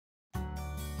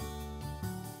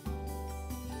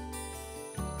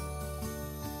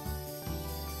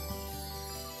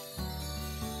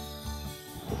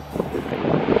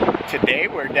Today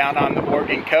we're down on the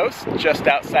Oregon coast, just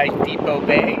outside Depoe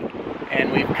Bay,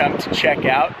 and we've come to check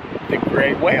out the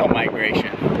gray whale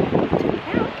migration.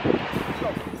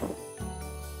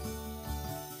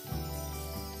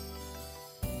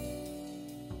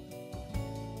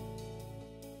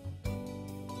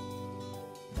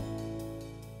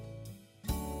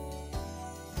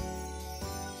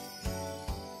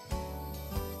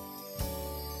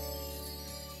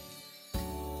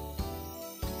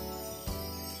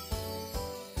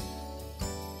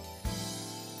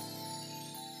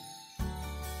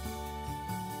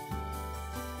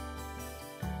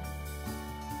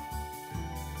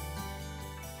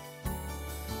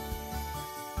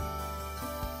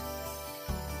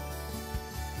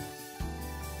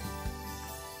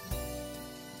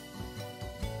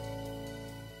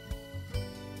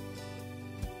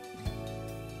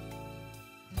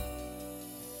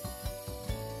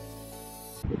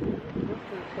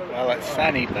 Well, it's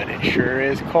sunny, but it sure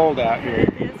is cold out here.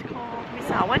 It is cold. We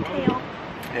saw one tail.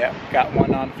 Yep, got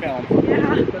one on film.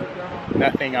 Yeah.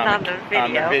 Nothing on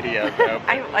the video though.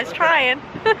 I was trying.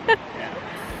 Yeah.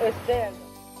 It's there.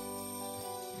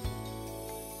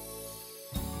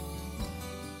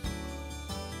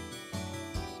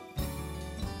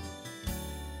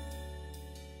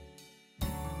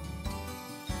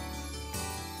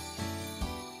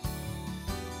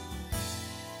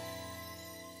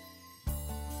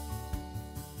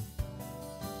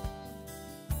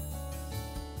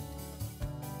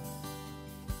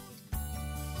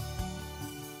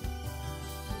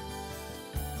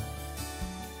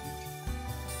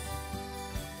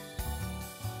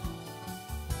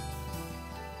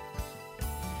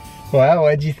 Well,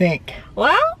 what'd you think?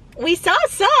 Well, we saw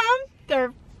some.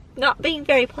 They're not being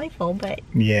very playful, but...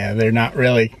 Yeah, they're not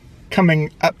really coming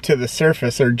up to the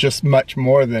surface, or just much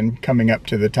more than coming up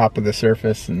to the top of the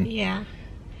surface. And yeah.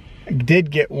 I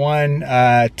did get one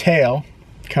tail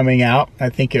coming out. I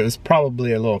think it was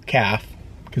probably a little calf,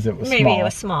 because it was small. Maybe it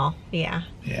was small, yeah.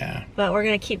 Yeah. But we're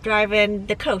going to keep driving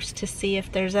the coast to see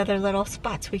if there's other little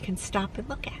spots we can stop and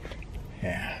look at.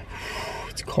 Yeah.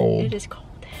 It's cold. It is cold.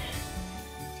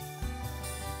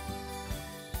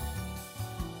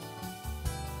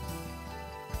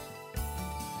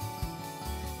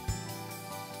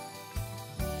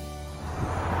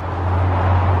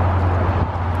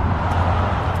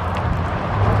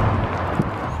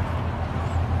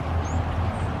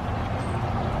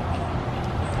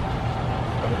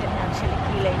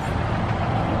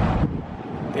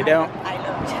 They don't? I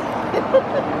looked.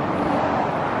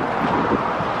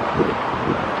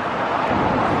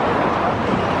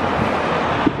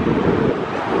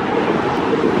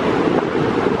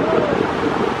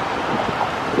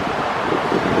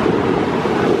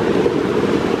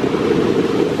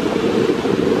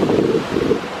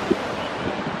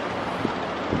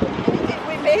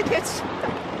 We made it.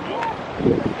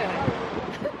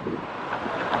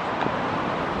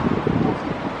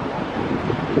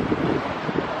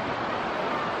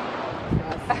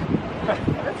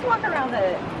 Let's walk around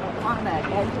on the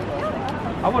edge of this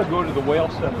thing. I want to go to the whale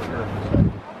center.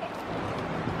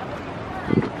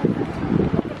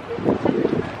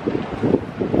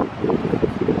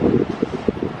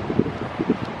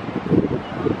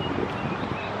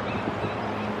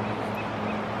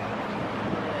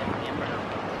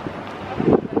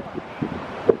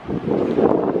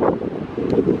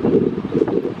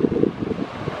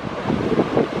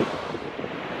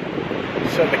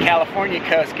 So the California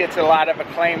coast gets a lot of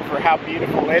acclaim for how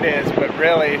beautiful it is, but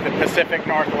really the Pacific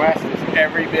Northwest is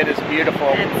every bit as beautiful.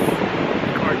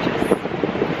 It's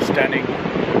gorgeous. Stunning.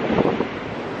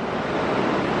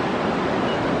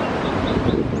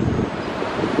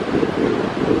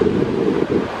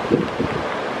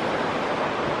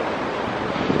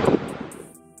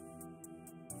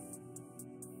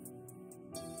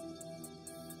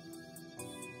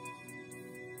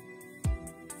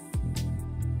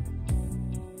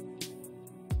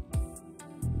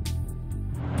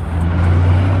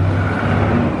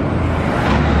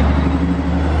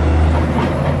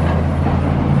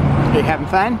 You having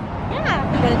fun? Yeah,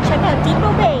 we're gonna check out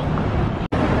Depoe Bay.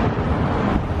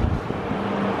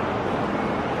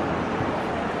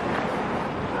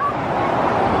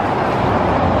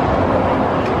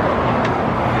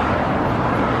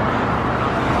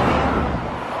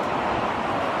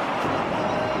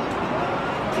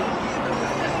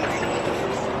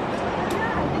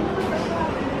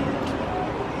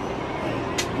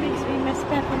 Makes me miss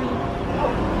Bethany.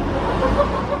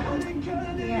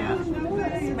 Yeah,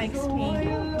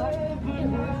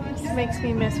 this makes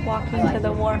me miss walking to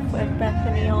the wharf with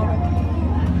Bethany all the time.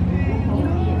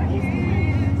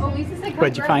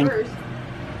 What'd you find?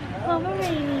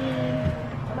 Pomeranian.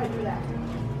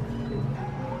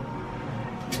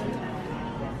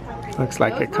 Looks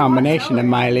like a combination of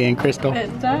Miley and Crystal.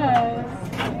 It does.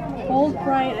 Bold,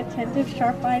 bright, attentive,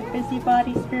 sharp-eyed,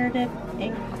 busybody, spirited,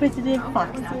 inquisitive,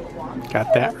 foxy.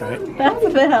 Got that right.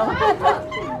 That's Bill.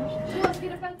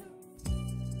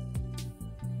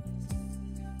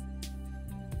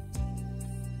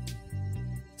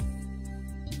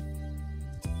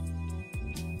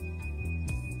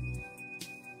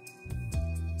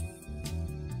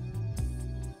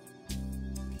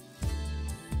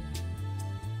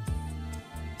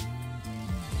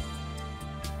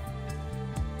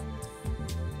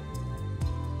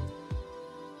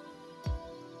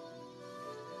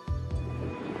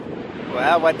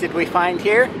 Well, what did we find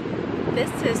here? This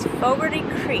is Fogarty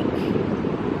Creek.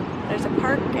 There's a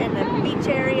park and a beach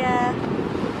area.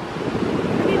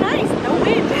 Pretty nice. No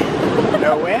wind.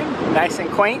 No wind. Nice and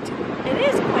quaint. It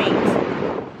is quaint.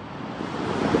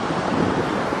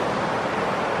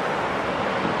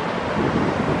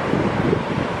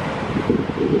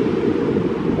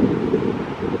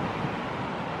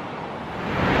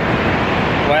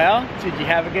 Well, did you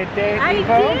have a good day at I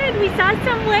Depoe? did. We saw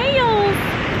some whales.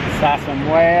 Saw some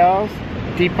whales.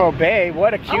 Depoe Bay,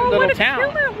 what a cute little what a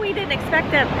town. cute. We didn't expect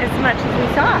that as much as we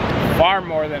saw. Far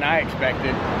more than I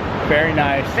expected. Very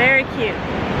nice. Very cute.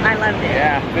 I loved it.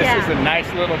 Yeah, this is a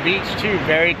nice little beach too.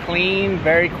 Very clean,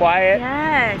 very quiet.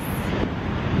 Yes.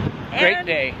 Great And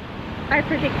day. I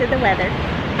predicted the weather.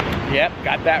 Yep,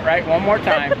 got that right one more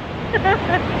time.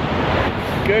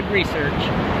 Good research.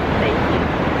 Thank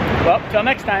you. Well, till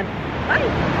next time.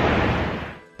 Bye.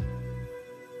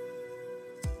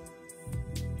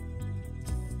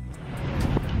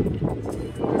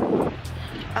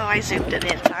 Oh, I zoomed it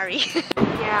in, sorry.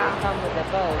 Yeah. Come with the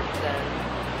boat, then.